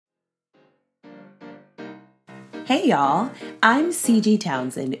Hey y'all, I'm CG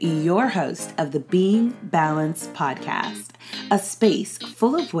Townsend, your host of the Being Balanced podcast, a space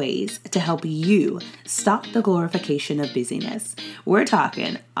full of ways to help you stop the glorification of busyness. We're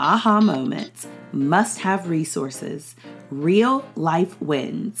talking aha moments, must-have resources, real life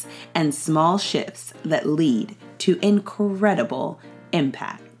wins, and small shifts that lead to incredible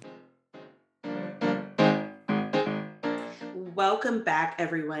impact. Welcome back,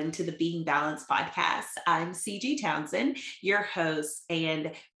 everyone, to the Being Balanced podcast. I'm CG Townsend, your host,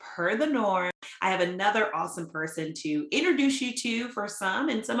 and per the norm, I have another awesome person to introduce you to for some,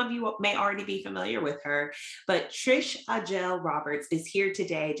 and some of you may already be familiar with her, but Trish Ahjel Roberts is here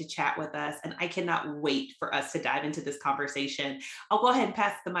today to chat with us, and I cannot wait for us to dive into this conversation. I'll go ahead and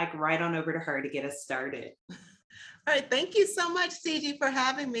pass the mic right on over to her to get us started. All right, thank you so much, CG, for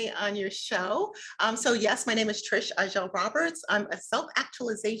having me on your show. So yes, my name is Trish Ahjel Roberts. I'm a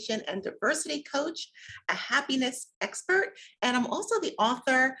self-actualization and diversity coach, a happiness expert, and I'm also the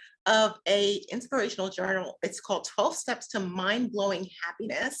author of an inspirational journal. It's called 12 Steps to Mind-Blowing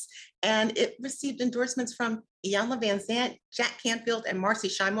Happiness, and it received endorsements from Iyanla Vanzant, Jack Canfield, and Marcy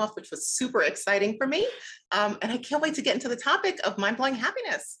Shimoff, which was super exciting for me. And I can't wait to get into the topic of mind-blowing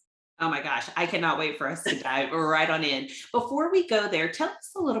happiness. Oh my gosh, I cannot wait for us to dive right on in. Before we go there, tell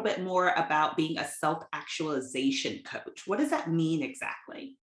us a little bit more about being a self-actualization coach. What does that mean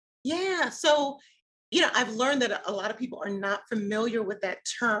exactly? Yeah, so I've learned that a lot of people are not familiar with that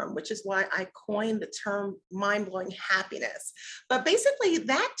term, which is why I coined the term mind-blowing happiness. But basically,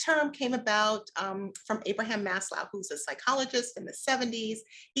 that term came about from Abraham Maslow, who's a psychologist in the 70s.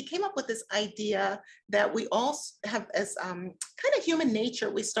 He came up with this idea that we all have as kind of human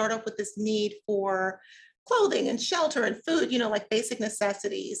nature. We start off with this need for clothing and shelter and food, like basic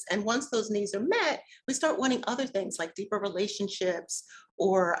necessities. And once those needs are met, we start wanting other things like deeper relationships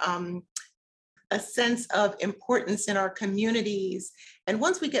or a sense of importance in our communities. And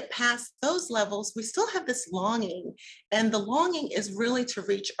once we get past those levels, we still have this longing. And the longing is really to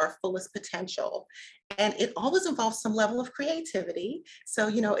reach our fullest potential. And it always involves some level of creativity. So,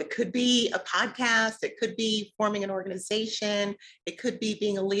 it could be a podcast, it could be forming an organization, it could be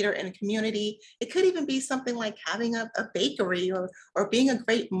being a leader in a community, it could even be something like having a bakery or being a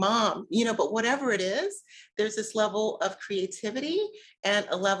great mom, but whatever it is, there's this level of creativity and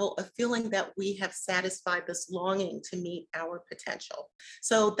a level of feeling that we have satisfied this longing to meet our potential.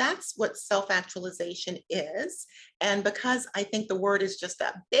 So that's what self-actualization is. And because I think the word is just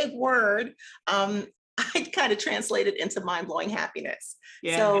a big word, I kind of translate it into mind-blowing happiness.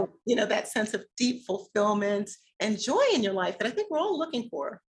 Yeah. So, that sense of deep fulfillment and joy in your life that I think we're all looking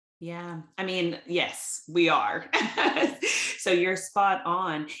for. Yeah, I mean, yes, we are. So you're spot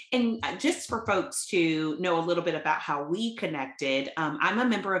on. And just for folks to know a little bit about how we connected, I'm a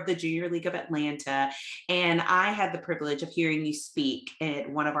member of the Junior League of Atlanta, and I had the privilege of hearing you speak at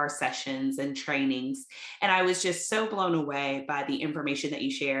one of our sessions and trainings. And I was just so blown away by the information that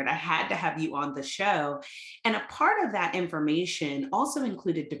you shared. I had to have you on the show. And a part of that information also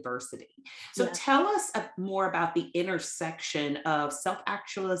included diversity. So tell us more about the intersection of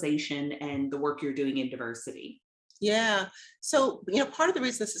self-actualization and the work you're doing in diversity. Yeah. So, part of the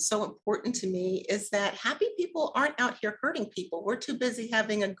reason this is so important to me is that happy people aren't out here hurting people. We're too busy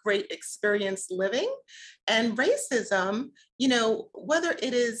having a great experience living. And racism, whether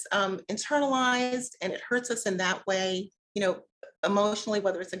it is internalized and it hurts us in that way, emotionally,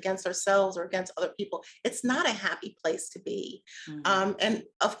 whether it's against ourselves or against other people, it's not a happy place to be. Mm-hmm. And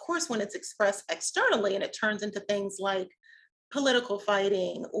of course, when it's expressed externally and it turns into things like political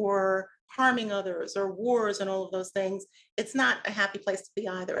fighting or harming others or wars and all of those things, it's not a happy place to be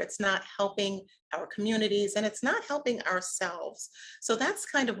either. It's not helping our communities and it's not helping ourselves. So that's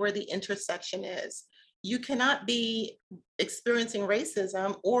kind of where the intersection is. You cannot be experiencing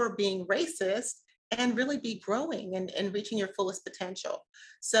racism or being racist and really be growing and reaching your fullest potential.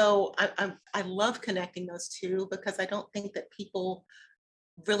 So I love connecting those two because I don't think that people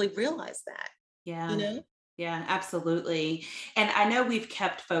really realize that. Yeah. Yeah, absolutely. And I know we've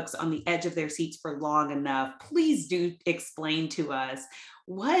kept folks on the edge of their seats for long enough. Please do explain to us,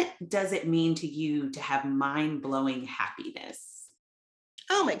 what does it mean to you to have mind-blowing happiness?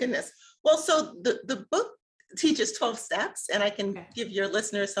 Oh my goodness. Well, so the book teaches 12 steps, and I can give your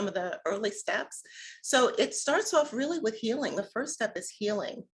listeners some of the early steps. So it starts off really with healing. The first step is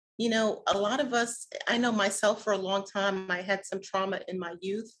healing. A lot of us, I know myself for a long time, I had some trauma in my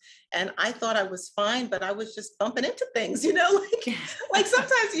youth and I thought I was fine, but I was just bumping into things, like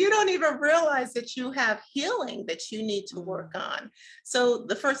sometimes you don't even realize that you have healing that you need to work on. So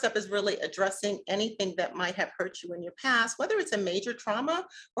the first step is really addressing anything that might have hurt you in your past, whether it's a major trauma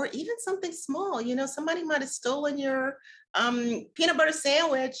or even something small. Somebody might have stolen your peanut butter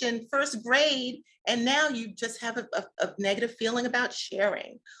sandwich in first grade, and now you just have a negative feeling about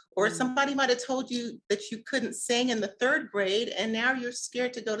sharing. Or somebody might have told you that you couldn't sing in the third grade, and now you're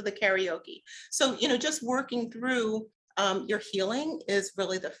scared to go to the karaoke. So, just working through your healing is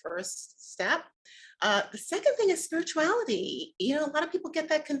really the first step. The second thing is spirituality. A lot of people get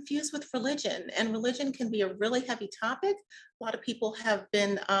that confused with religion, and religion can be a really heavy topic. A lot of people have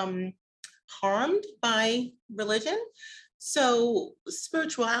been harmed by religion. So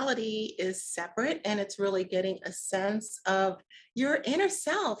spirituality is separate, and it's really getting a sense of your inner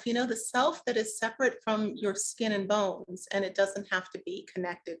self, the self that is separate from your skin and bones, and it doesn't have to be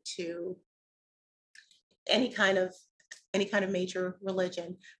connected to any kind of major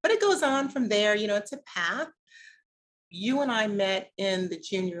religion. But it goes on from there. It's a path. You and I met in the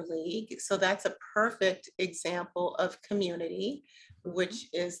junior league, so that's a perfect example of community, which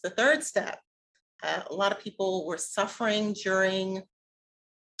is the third step. A lot of people were suffering during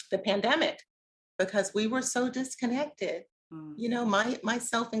the pandemic because we were so disconnected.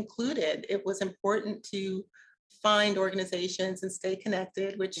 Myself included. It was important to find organizations and stay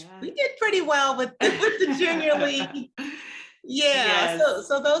connected, which we did pretty well with the junior league. Yeah. Yes.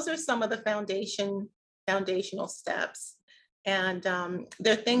 So those are some of the foundational steps. And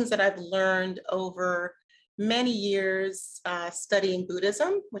there are things that I've learned over many years studying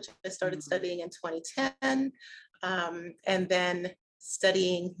Buddhism, which I started studying in 2010, and then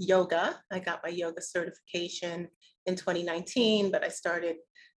studying yoga. I got my yoga certification in 2019, but I started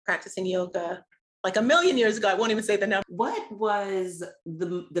practicing yoga like a million years ago. I won't even say the number. What was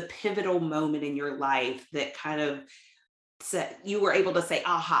the pivotal moment in your life that kind of said you were able to say,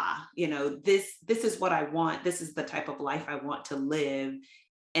 aha, this is what I want. This is the type of life I want to live.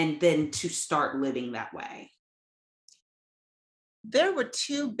 And then to start living that way? There were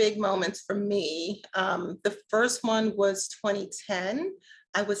two big moments for me. The first one was 2010.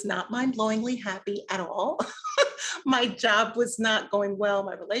 I was not mind-blowingly happy at all. My job was not going well.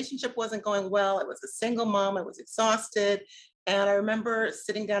 My relationship wasn't going well. I was a single mom. I was exhausted. And I remember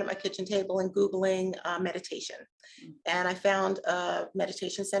sitting down at my kitchen table and Googling meditation. And I found a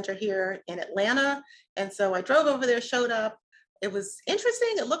meditation center here in Atlanta. And so I drove over there, showed up. It was interesting.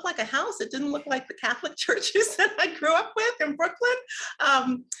 It looked like a house. It didn't look like the Catholic churches that I grew up with in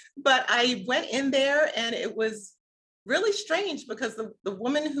Brooklyn. But I went in there and it was really strange because the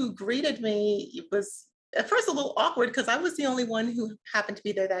woman who greeted me was at first a little awkward because I was the only one who happened to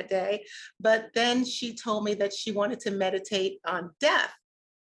be there that day. But then she told me that she wanted to meditate on death.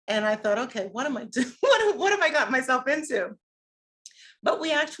 And I thought, okay, what am I doing? What have I got myself into? But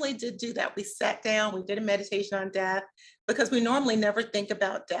we actually did do that. We sat down, we did a meditation on death because we normally never think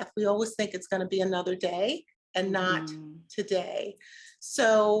about death. We always think it's going to be another day and not today.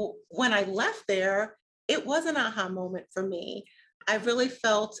 So when I left there, it was an aha moment for me. I really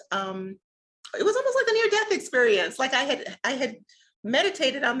felt it was almost like a near-death experience. Like I had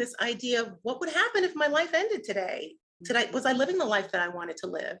meditated on this idea of what would happen if my life ended today. Was I living the life that I wanted to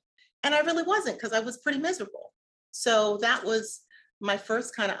live? And I really wasn't because I was pretty miserable. So that was my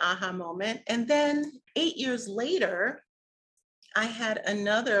first kind of aha moment. And then 8 years later, I had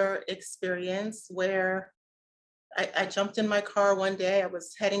another experience where I jumped in my car one day. I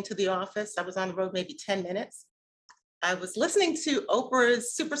was heading to the office. I was on the road maybe 10 minutes. I was listening to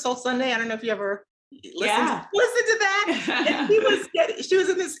Oprah's Super Soul Sunday. I don't know if you ever listened to that. And she was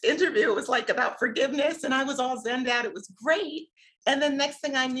in this interview. It was like about forgiveness, and I was all zenned out. It was great. And then next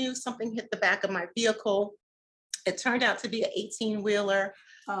thing I knew, something hit the back of my vehicle. It turned out to be an 18-wheeler.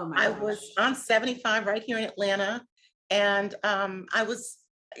 Oh my gosh. I was on 75 right here in Atlanta. And I was,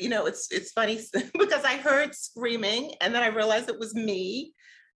 it's funny because I heard screaming and then I realized it was me.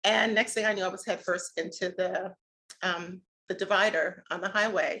 And next thing I knew, I was headfirst into the divider on the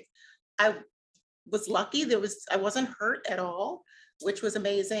highway. I was lucky. I wasn't hurt at all, which was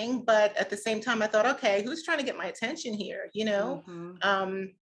amazing. But at the same time, I thought, okay, who's trying to get my attention here?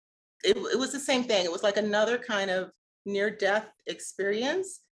 It was the same thing. It was like another kind of near-death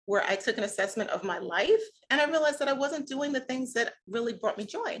experience where I took an assessment of my life and I realized that I wasn't doing the things that really brought me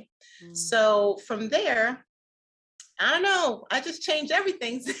joy. So from there, I don't know, I just changed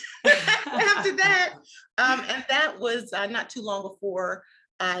everything after that. And that was not too long before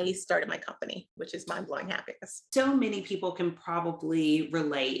I started my company, which is Mind Blowing Happiness. So many people can probably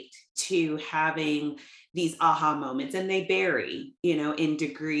relate to having these aha moments, and they vary, in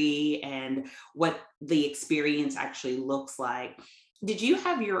degree and what the experience actually looks like. Did you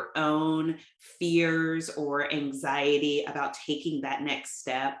have your own fears or anxiety about taking that next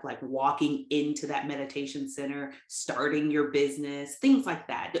step, like walking into that meditation center, starting your business, things like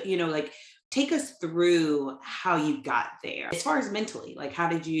that? Like, take us through how you got there as far as mentally. Like, how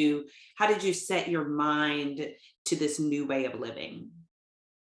did you set your mind to this new way of living?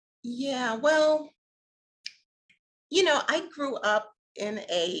 Yeah, well, I grew up in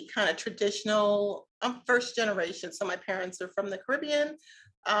a kind of traditional, I'm first generation. So my parents are from the Caribbean.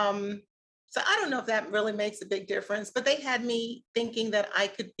 Um, so I don't know if that really makes a big difference, but they had me thinking that I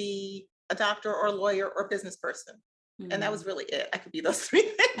could be a doctor or a lawyer or business person. And that Mm. was really it. I could be those three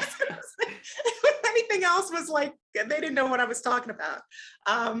things. Anything else was like, they didn't know what I was talking about.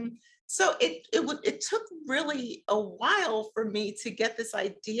 Um, so it took really a while for me to get this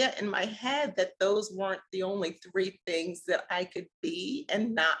idea in my head that those weren't the only three things that I could be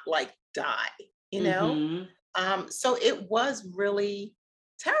and not like die, you know? Mhm. So it was really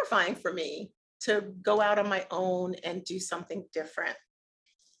terrifying for me to go out on my own and do something different.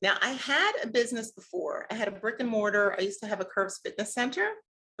 Now, I had a business before. I had a brick and mortar. I used to have a Curves Fitness Center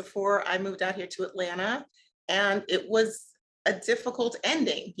before I moved out here to Atlanta. And it was a difficult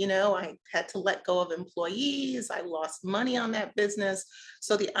ending. I had to let go of employees. I lost money on that business.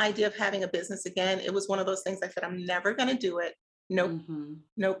 So the idea of having a business again, it was one of those things I said, I'm never going to do it. Nope, Mhm.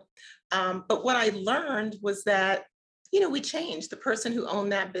 nope. But what I learned was that, we changed. The person who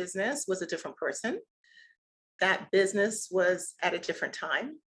owned that business was a different person. That business was at a different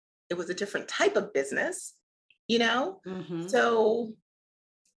time. It was a different type of business, you know? Mhm. So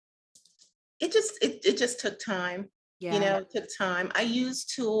it just took time, Yeah. it took time. I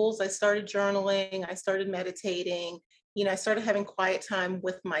used tools. I started journaling, I started meditating, I started having quiet time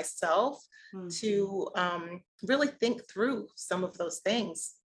with myself Mhm. to really think through some of those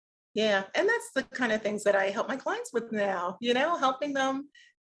things. Yeah. And that's the kind of things that I help my clients with now, helping them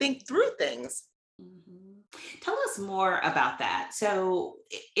think through things. Mhm. Tell us more about that. So,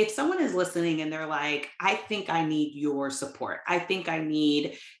 if someone is listening and they're like, I think I need your support. I think I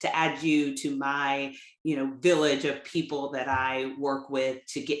need to add you to my, village of people that I work with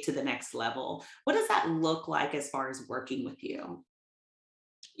to get to the next level. What does that look like as far as working with you?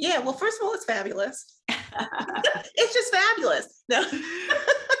 Yeah. Well, first of all, it's fabulous. It's just fabulous. No.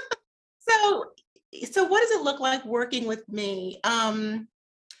 So, so what does it look like working with me?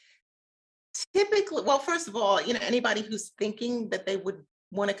 Typically, well, first of all, anybody who's thinking that they would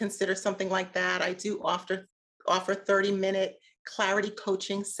want to consider something like that, I do offer 30-minute clarity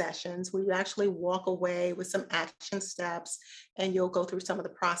coaching sessions where you actually walk away with some action steps and you'll go through some of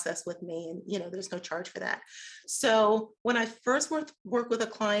the process with me. And there's no charge for that. So when I first work with a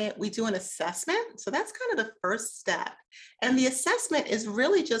client, we do an assessment. So that's kind of the first step. And the assessment is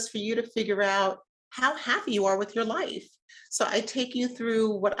really just for you to figure out how happy you are with your life. So I take you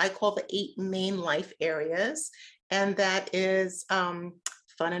through what I call the 8 main life areas, and that is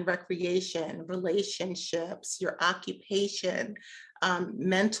fun and recreation, relationships, your occupation,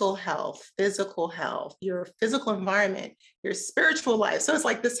 mental health, your physical environment, your spiritual life. So it's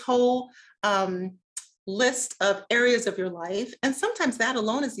like this whole list of areas of your life. And sometimes that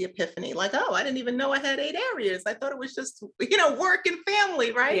alone is the epiphany, like, oh, I didn't even know I had 8 areas. I thought it was just, work and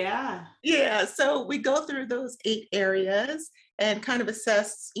family, right? Yeah. Yeah, so we go through those 8 areas and kind of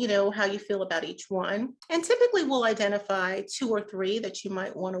assess, how you feel about each one. And typically we'll identify 2 or 3 that you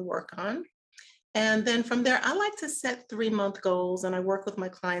might want to work on. And then from there, I like to set 3-month goals and I work with my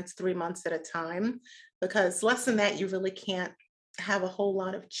clients 3 months at a time because less than that, you really can't have a whole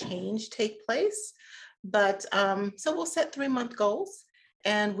lot of change take place. But so we'll set 3-month goals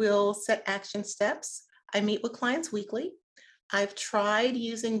and we'll set action steps. I meet with clients weekly. I've tried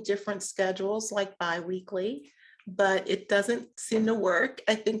using different schedules like biweekly, but it doesn't seem to work.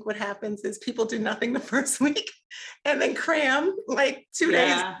 I think what happens is people do nothing the first week and then cram like 2 days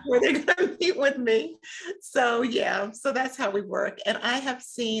Yeah. before they're going to meet with me. So, yeah, so that's how we work. And I have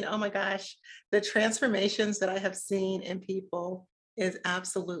seen, oh my gosh, the transformations that I have seen in people is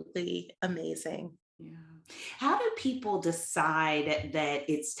absolutely amazing. Yeah. How do people decide that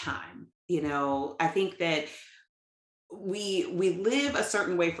it's time? I think that we live a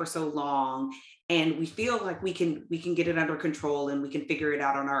certain way for so long, and we feel like we can get it under control and we can figure it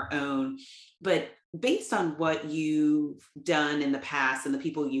out on our own. But based on what you've done in the past and the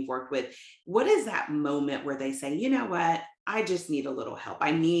people you've worked with, what is that moment where they say, you know what, I just need a little help,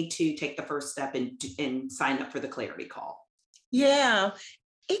 I need to take the first step and sign up for the clarity call? Yeah.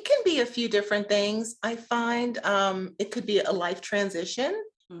 It can be a few different things. I find it could be a life transition.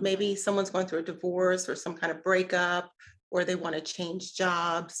 Mm. Maybe someone's going through a divorce or some kind of breakup, or they want to change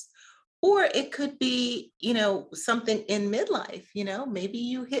jobs. Or it could be, something in midlife, maybe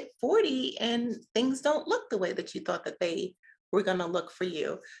you hit 40 and things don't look the way that you thought that they were going to look for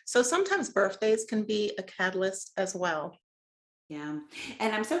you. So sometimes birthdays can be a catalyst as well. Yeah.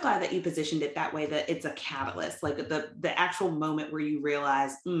 And I'm so glad that you positioned it that way, that it's a catalyst, like the actual moment where you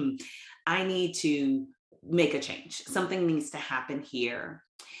realize, I need to make a change. Something needs to happen here.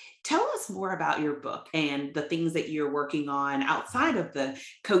 Tell us more about your book and the things that you're working on outside of the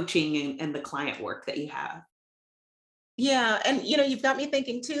coaching and the client work that you have. Yeah, and you've got me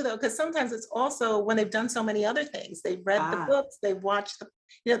thinking too, though, because sometimes it's also when they've done so many other things. They've read the Ah, books, they've watched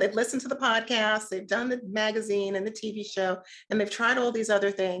they've listened to the podcast, they've done the magazine and the TV show, and they've tried all these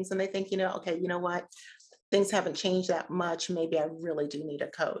other things, and they think, okay, you know what? Things haven't changed that much. Maybe I really do need a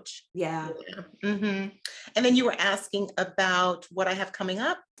coach. yeah. Yeah. And then you were asking about what I have coming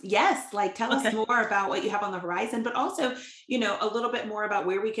up. Yes, like tell us Okay. more about what you have on the horizon, but also, a little bit more about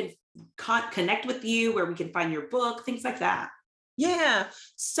where we can connect with you, where we can find your book, things like that. Yeah.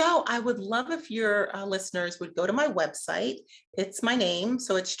 So I would love if your listeners would go to my website. It's my name.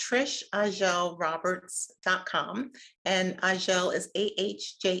 So it's trishahjelroberts.com. And Ahjel is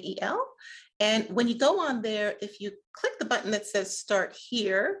Ahjel. And when you go on there, if you click the button that says start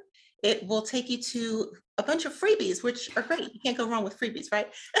here, it will take you to a bunch of freebies, which are great. You can't go wrong with freebies, right?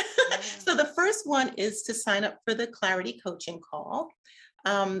 Yeah. So the first one is to sign up for the Clarity Coaching Call.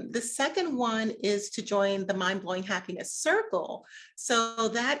 The second one is to join the Mind Blowing Happiness Circle. So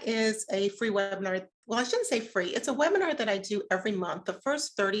that is a free webinar. Well, I shouldn't say free. It's a webinar that I do every month. The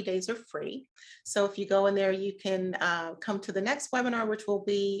first 30 days are free. So if you go in there, you can come to the next webinar, which will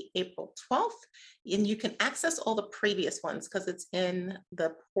be April 12th. And you can access all the previous ones because it's in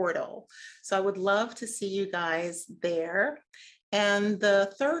the portal. So I would love to see you guys there. And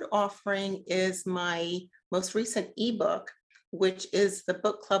the third offering is my most recent ebook, which is the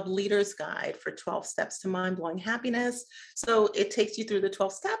Book Club Leader's Guide for 12 Steps to Mind-Blowing Happiness. So it takes you through the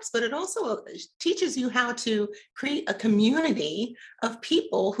 12 steps, but it also teaches you how to create a community of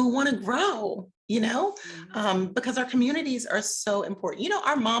people who want to grow, because our communities are so important.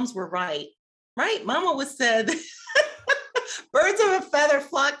 Our moms were right? Mom always said, birds of a feather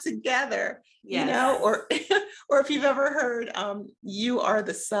flock together, Yes. or or if you've ever heard, you are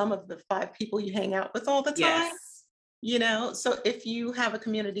the sum of the 5 people you hang out with all the time. Yes. So if you have a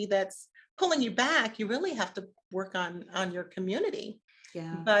community that's pulling you back, you really have to work on your community.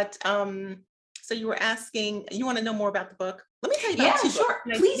 Yeah. But so you were asking, you want to know more about the book? Let me tell you about Yeah, 2 books. sure.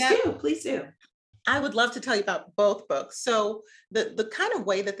 Can I do Please that? do. Please do. I would love to tell you about both books. So the kind of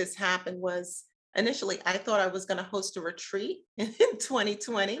way that this happened was, initially I thought I was going to host a retreat in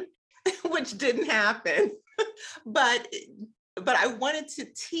 2020, which didn't happen. but I wanted to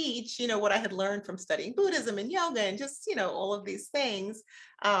teach, what I had learned from studying Buddhism and yoga and just, all of these things.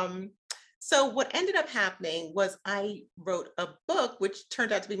 So what ended up happening was I wrote a book, which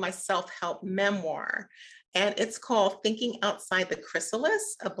turned out to be my self-help memoir. And it's called Thinking Outside the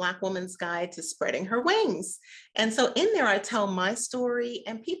Chrysalis, A Black Woman's Guide to Spreading Her Wings. And so in there, I tell my story,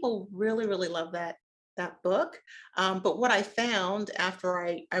 and people really, really love that book. But what I found after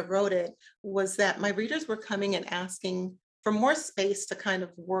I wrote it was that my readers were coming and asking for more space to kind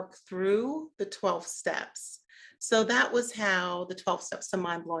of work through the 12 steps. So that was how the 12 Steps to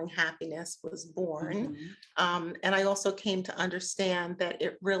Mind-Blowing Happiness was born. Mhm. And I also came to understand that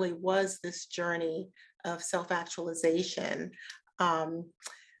it really was this journey of self-actualization.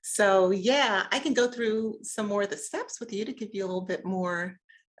 So yeah, I can go through some more of the steps with you to give you a little bit more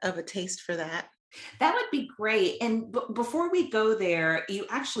of a taste for that. That would be great. And before we go there, you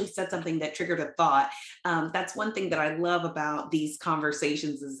actually said something that triggered a thought. That's one thing that I love about these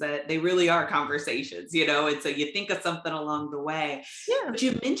conversations is that they really are conversations, and so you think of something along the way. Yeah. But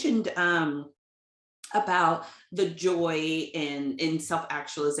you mentioned about the joy in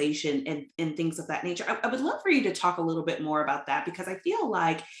self-actualization and things of that nature. I would love for you to talk a little bit more about that because I feel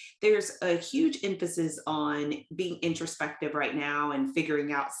like there's a huge emphasis on being introspective right now and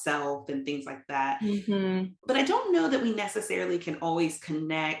figuring out self and things like that. Mhm. But I don't know that we necessarily can always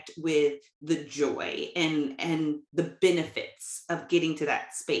connect with the joy and the benefits of getting to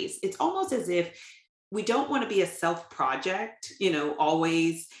that space. It's almost as if we don't want to be a self project,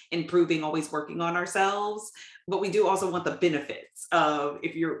 always improving, always working on ourselves, but we do also want the benefits of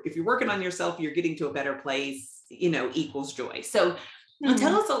if you're working on yourself, you're getting to a better place, equals joy. So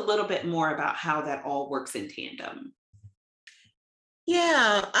tell Mhm. us a little bit more about how that all works in tandem.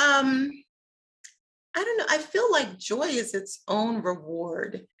 Yeah. I don't know. I feel like joy is its own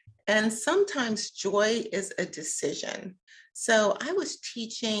reward. And sometimes joy is a decision. So I was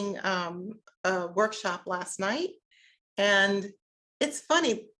teaching a workshop last night, and it's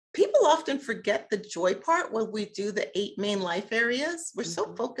funny. People often forget the joy part when we do the 8 main life areas. We're so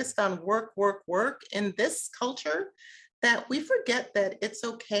Mhm. focused on work, work, work in this culture that we forget that it's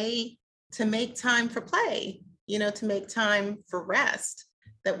okay to make time for play, to make time for rest,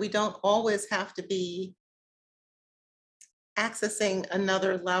 that we don't always have to be accessing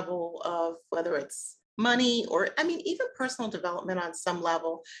another level of whether it's money or, I mean, even personal development on some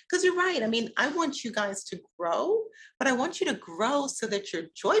level. Because you're right. I mean, I want you guys to grow, but I want you to grow so that you're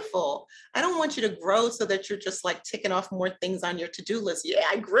joyful. I don't want you to grow so that you're just like ticking off more things on your to-do list. Yeah,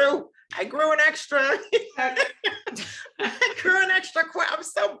 I grew. I grew an extra. I grew an extra. I'm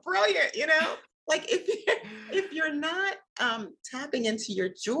so brilliant. Like if you're not tapping into your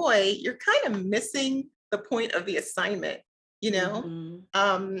joy, you're kind of missing the point of the assignment. You know, Mhm.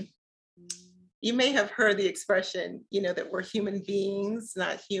 um, you may have heard the expression, that we're human beings,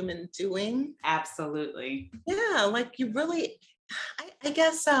 not human doing. Absolutely. Yeah, like you really, I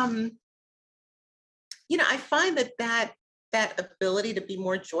guess, I find that ability to be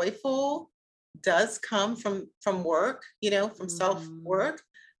more joyful does come from work, from self Mhm. work.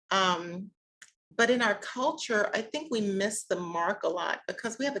 Um, but in our culture, I think we miss the mark a lot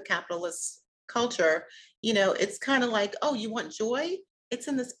because we have a capitalist culture. It's kind of like, oh, you want joy? It's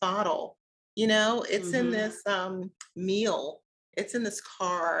in this bottle. It's in Mhm. this meal. It's in this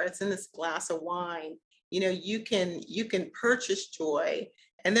car. It's in this glass of wine. You can purchase joy,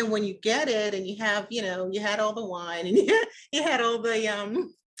 and then when you get it, and you have, you had all the wine, and you had all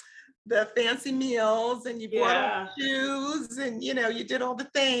the fancy meals, and you bought all Yeah. the shoes, and you did all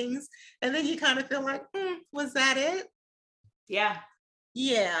the things, and then you kind of feel like, was that it? Yeah.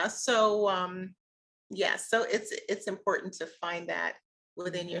 Yeah. So it's important to find that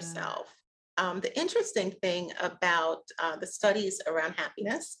within Yeah. yourself. The interesting thing about the studies around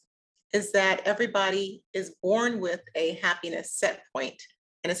happiness is that everybody is born with a happiness set point,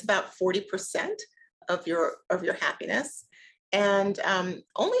 and it's about 40% of your happiness, and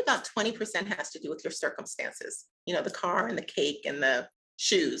only about 20% has to do with your circumstances. The car and the cake and the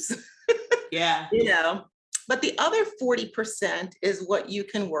shoes. Yeah. you know. But the other 40% is what you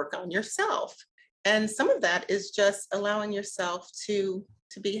can work on yourself. And some of that is just allowing yourself to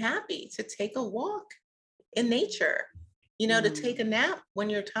be happy, to take a walk in nature, to take a Mm. nap when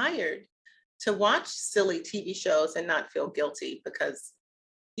you're tired, to watch silly TV shows and not feel guilty because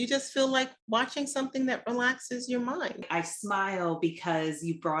you just feel like watching something that relaxes your mind. I smile because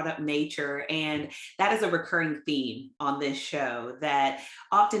you brought up nature, and that is a recurring theme on this show. That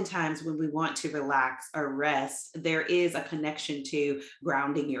oftentimes, when we want to relax or rest, there is a connection to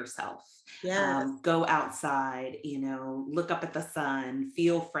grounding yourself. Yes. Go outside, look up at the sun,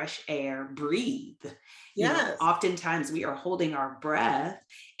 feel fresh air, breathe. Yes. Oftentimes we are holding our breath,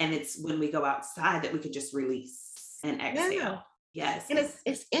 and it's when we go outside that we can just release and Yeah. exhale. Yes, And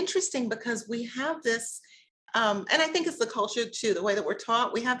it's interesting because we have this, and I think it's the culture too, the way that we're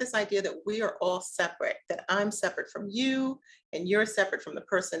taught. We have this idea that we are all separate, that I'm separate from you, and you're separate from the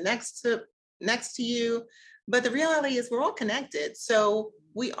person next to you. But the reality is we're all connected. So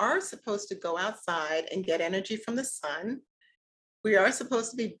we are supposed to go outside and get energy from the sun. We are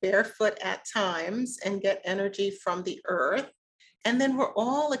supposed to be barefoot at times and get energy from the earth. And then we're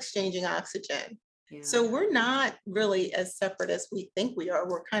all exchanging oxygen. yeah. So we're not really as separate as we think we are.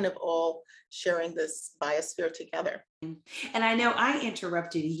 We're kind of all sharing this biosphere together. And I know I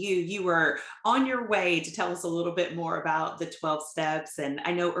interrupted you. You were on your way to tell us a little bit more about the 12 steps. And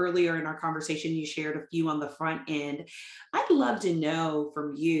I know earlier in our conversation, you shared a few on the front end. I'd love to know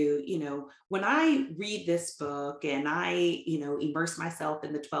from you, when I read this book and I, immerse myself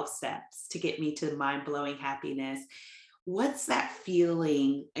in the 12 steps to get me to mind blowing happiness, what's that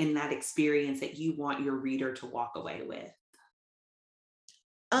feeling and that experience that you want your reader to walk away with?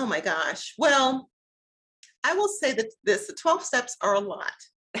 Oh my gosh. Well, I will say that the 12 steps are a lot.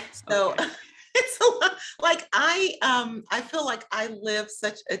 So Okay. it's a lot. Like I feel like I live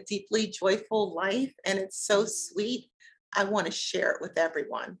such a deeply joyful life, and it's so sweet. I want to share it with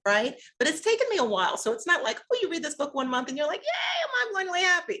everyone, right? But it's taken me a while. So it's not like, oh, you read this book one month and you're like, yay, I'm blindly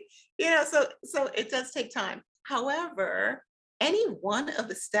happy. So it does take time. However, any one of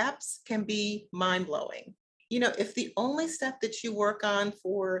the steps can be mind-blowing. If the only step that you work on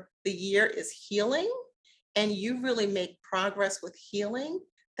for the year is healing, and you really make progress with healing,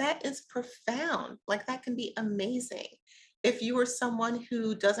 that is profound. Like that can be amazing. If you are someone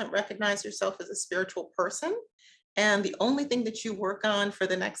who doesn't recognize yourself as a spiritual person, And the only thing that you work on for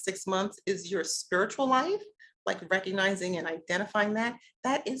the next 6 months is your spiritual life, like recognizing and identifying that,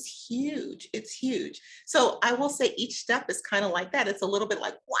 that is huge. It's huge. So I will say each step is kind of like that. It's a little bit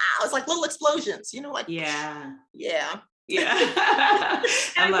like, wow, it's like little explosions, like, Yeah. yeah. Yeah.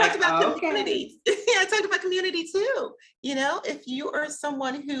 And I'm I talked like, about okay. community. Yeah, I talked about community too. If you are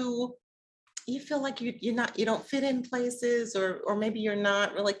someone who you feel like you don't fit in places, or maybe you're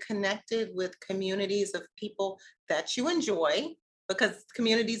not really connected with communities of people that you enjoy, because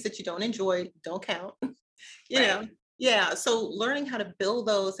communities that you don't enjoy don't count. you know Right. yeah, so learning how to build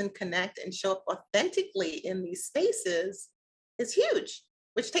those and connect and show up authentically in these spaces is huge,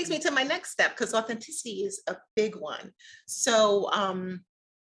 which takes me to my next step, because authenticity is a big one. So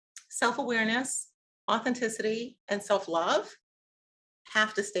self-awareness, authenticity, and self-love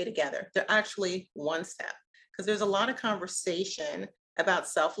have to stay together. They're actually one step, because there's a lot of conversation about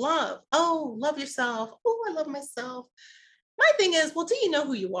self-love. Oh, love yourself. Oh, I love myself. My thing is, well, do you know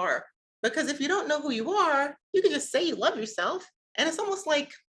who you are? Because if you don't know who you are, you can just say you love yourself. And it's almost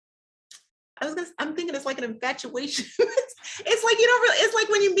like, I'm thinking it's like an infatuation. It's like you don't really, it's like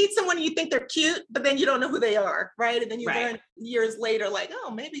when you meet someone and you think they're cute, but then you don't know who they are, right? And then you Right. learn years later, like,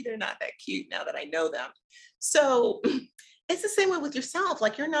 oh, maybe they're not that cute now that I know them. So it's the same way with yourself.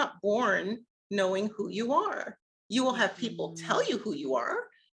 Like, you're not born knowing who you are. You will have people tell Mhm. you who you are.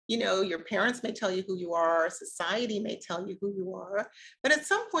 Your parents may tell you who you are, society may tell you who you are, but at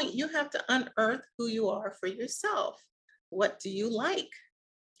some point you have to unearth who you are for yourself. What do you like?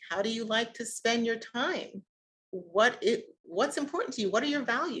 How do you like to spend your time? What's important to you? What are your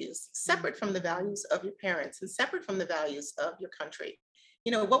values, separate from the Mhm. values of your parents and separate from the values of your country?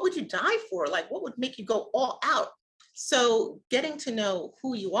 What would you die for? Like, what would make you go all out? So getting to know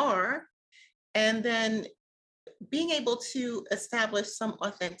who you are, and then being able to establish some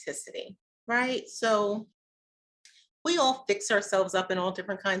authenticity, right? So we all fix ourselves up in all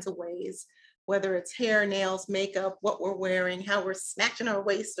different kinds of ways, whether it's hair, nails, makeup, what we're wearing, how we're snatching our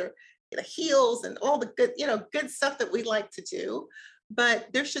waist, or the heels, and all the good stuff that we like to do.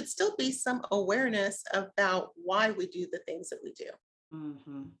 But there should still be some awareness about why we do the things that we do.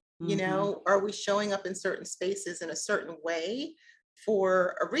 Mhm. Mhm. Are we showing up in certain spaces in a certain way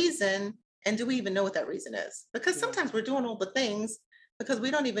for a reason? And do we even know what that reason is? Because Yeah. sometimes we're doing all the things because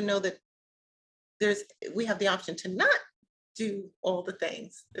we don't even know that there's we have the option to not do all the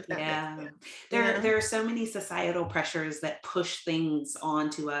things, if that makes Yeah. sense. There are so many societal pressures that push things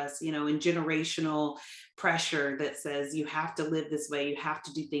onto us, and generational pressure that says you have to live this way, you have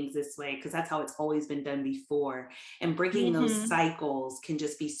to do things this way, because that's how it's always been done before. And breaking those Hmm. cycles can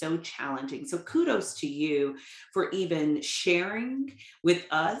just be so challenging. So kudos to you for even sharing with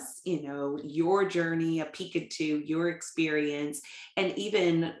us, your journey, a peek into your experience, and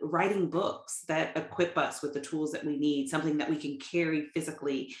even writing books that equip us with the tools that we need, something that we can carry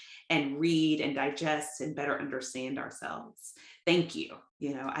physically and read and digest and better understand ourselves. Thank you.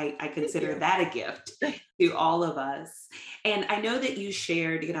 I Thank consider you. that a gift to all of us. And I know that you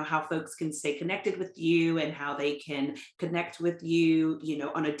shared, how folks can stay connected with you and how they can connect with you,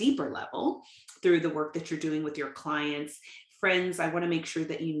 on a deeper level through the work that you're doing with your clients. Friends, I want to make sure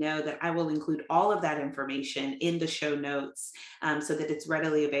that you know that I will include all of that information in the show notes, so that it's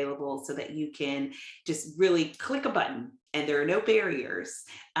readily available, so that you can just really click a button and there are no barriers,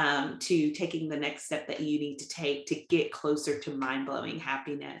 to taking the next step that you need to take to get closer to mind blowing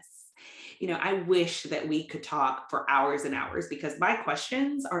happiness. I wish that we could talk for hours and hours because my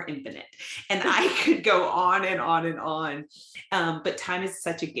questions are infinite and I could go on and on and on. But time is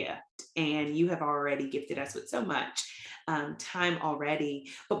such a gift, and you have already gifted us with so much time already.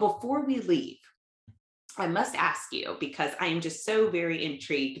 But before we leave, I must ask you, because I am just so very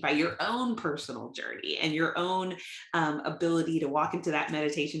intrigued by your own personal journey and your own ability to walk into that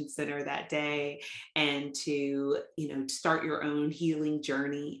meditation center that day and to, start your own healing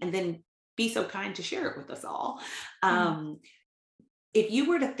journey and then be so kind to share it with us all. Mhm. Um, if you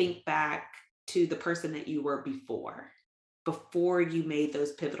were to think back to the person that you were before you made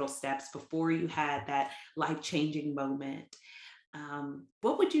those pivotal steps, before you had that life changing moment,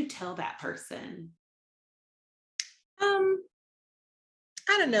 what would you tell that person? Um,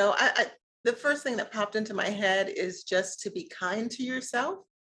 I don't know. The first thing that popped into my head is just to be kind to yourself.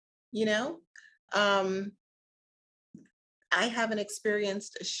 You know, um, I haven't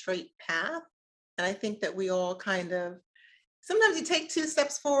experienced a straight path, and I think that we all kind of sometimes you take two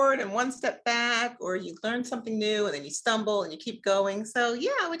steps forward and one step back, or you learn something new and then you stumble and you keep going. So yeah,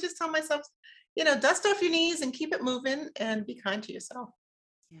 I would just tell myself, dust off your knees and keep it moving and be kind to yourself.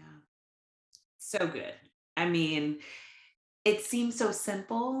 Yeah. So good. I mean, it seems so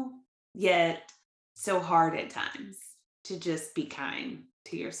simple, yet so hard at times to just be kind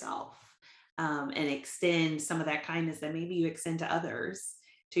to yourself, and extend some of that kindness that maybe you extend to others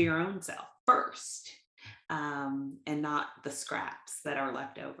to your own self first, and not the scraps that are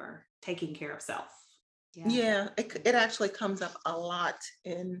left over. Taking care of self. Yeah. Yeah, it actually comes up a lot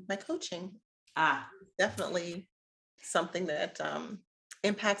in my coaching. Ah, Definitely something that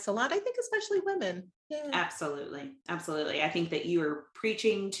impacts a lot. I think especially women. Yeah. absolutely. Absolutely. I think that you are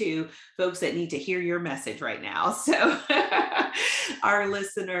preaching to folks that need to hear your message right now. So, our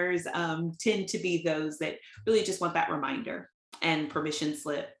listeners tend to be those that really just want that reminder and permission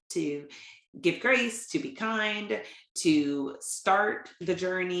slip to give grace, to be kind, to start the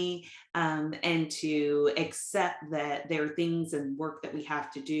journey, and to accept that there are things and work that we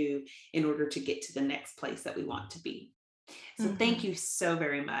have to do in order to get to the next place that we want to be. So thank Mhm. you so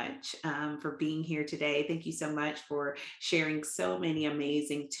very much, for being here today. Thank you so much for sharing so many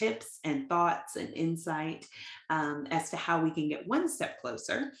amazing tips and thoughts and insight, as to how we can get one step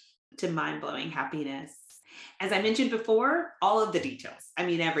closer to mind blowing happiness. As I mentioned before, all of the details, I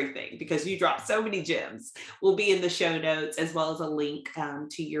mean, everything, because you dropped so many gems, will be in the show notes, as well as a link,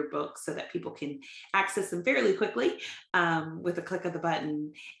 to your book so that people can access them fairly quickly, with a click of the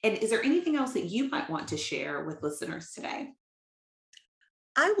button. And is there anything else that you might want to share with listeners today?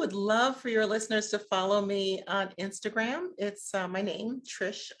 I would love for your listeners to follow me on Instagram. It's my name,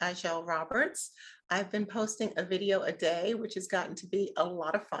 Trish Ahjel Roberts. I've been posting a video a day, which has gotten to be a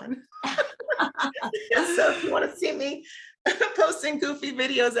lot of fun. So if you want to see me posting goofy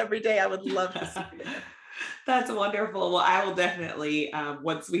videos every day, I would love to see you there. That's wonderful. Well, I will definitely,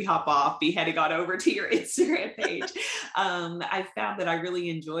 once we hop off, be heading on over to your Instagram page. I found that I really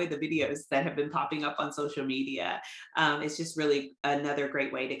enjoy the videos that have been popping up on social media. It's just really another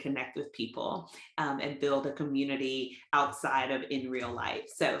great way to connect with people, and build a community outside of in real life.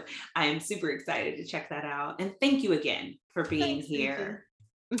 So I am super excited to check that out. And thank you again for being Thanks, Susie. here.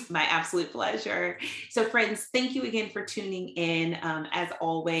 My absolute pleasure. So, friends, thank you again for tuning in. As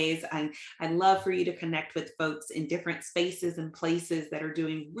always, I love for you to connect with folks in different spaces and places that are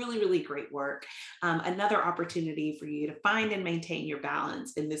doing really, really great work. Another opportunity for you to find and maintain your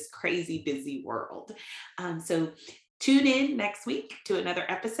balance in this crazy, busy world. So, tune in next week to another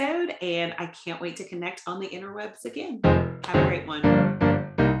episode, and I can't wait to connect on the interwebs again. Have a great one.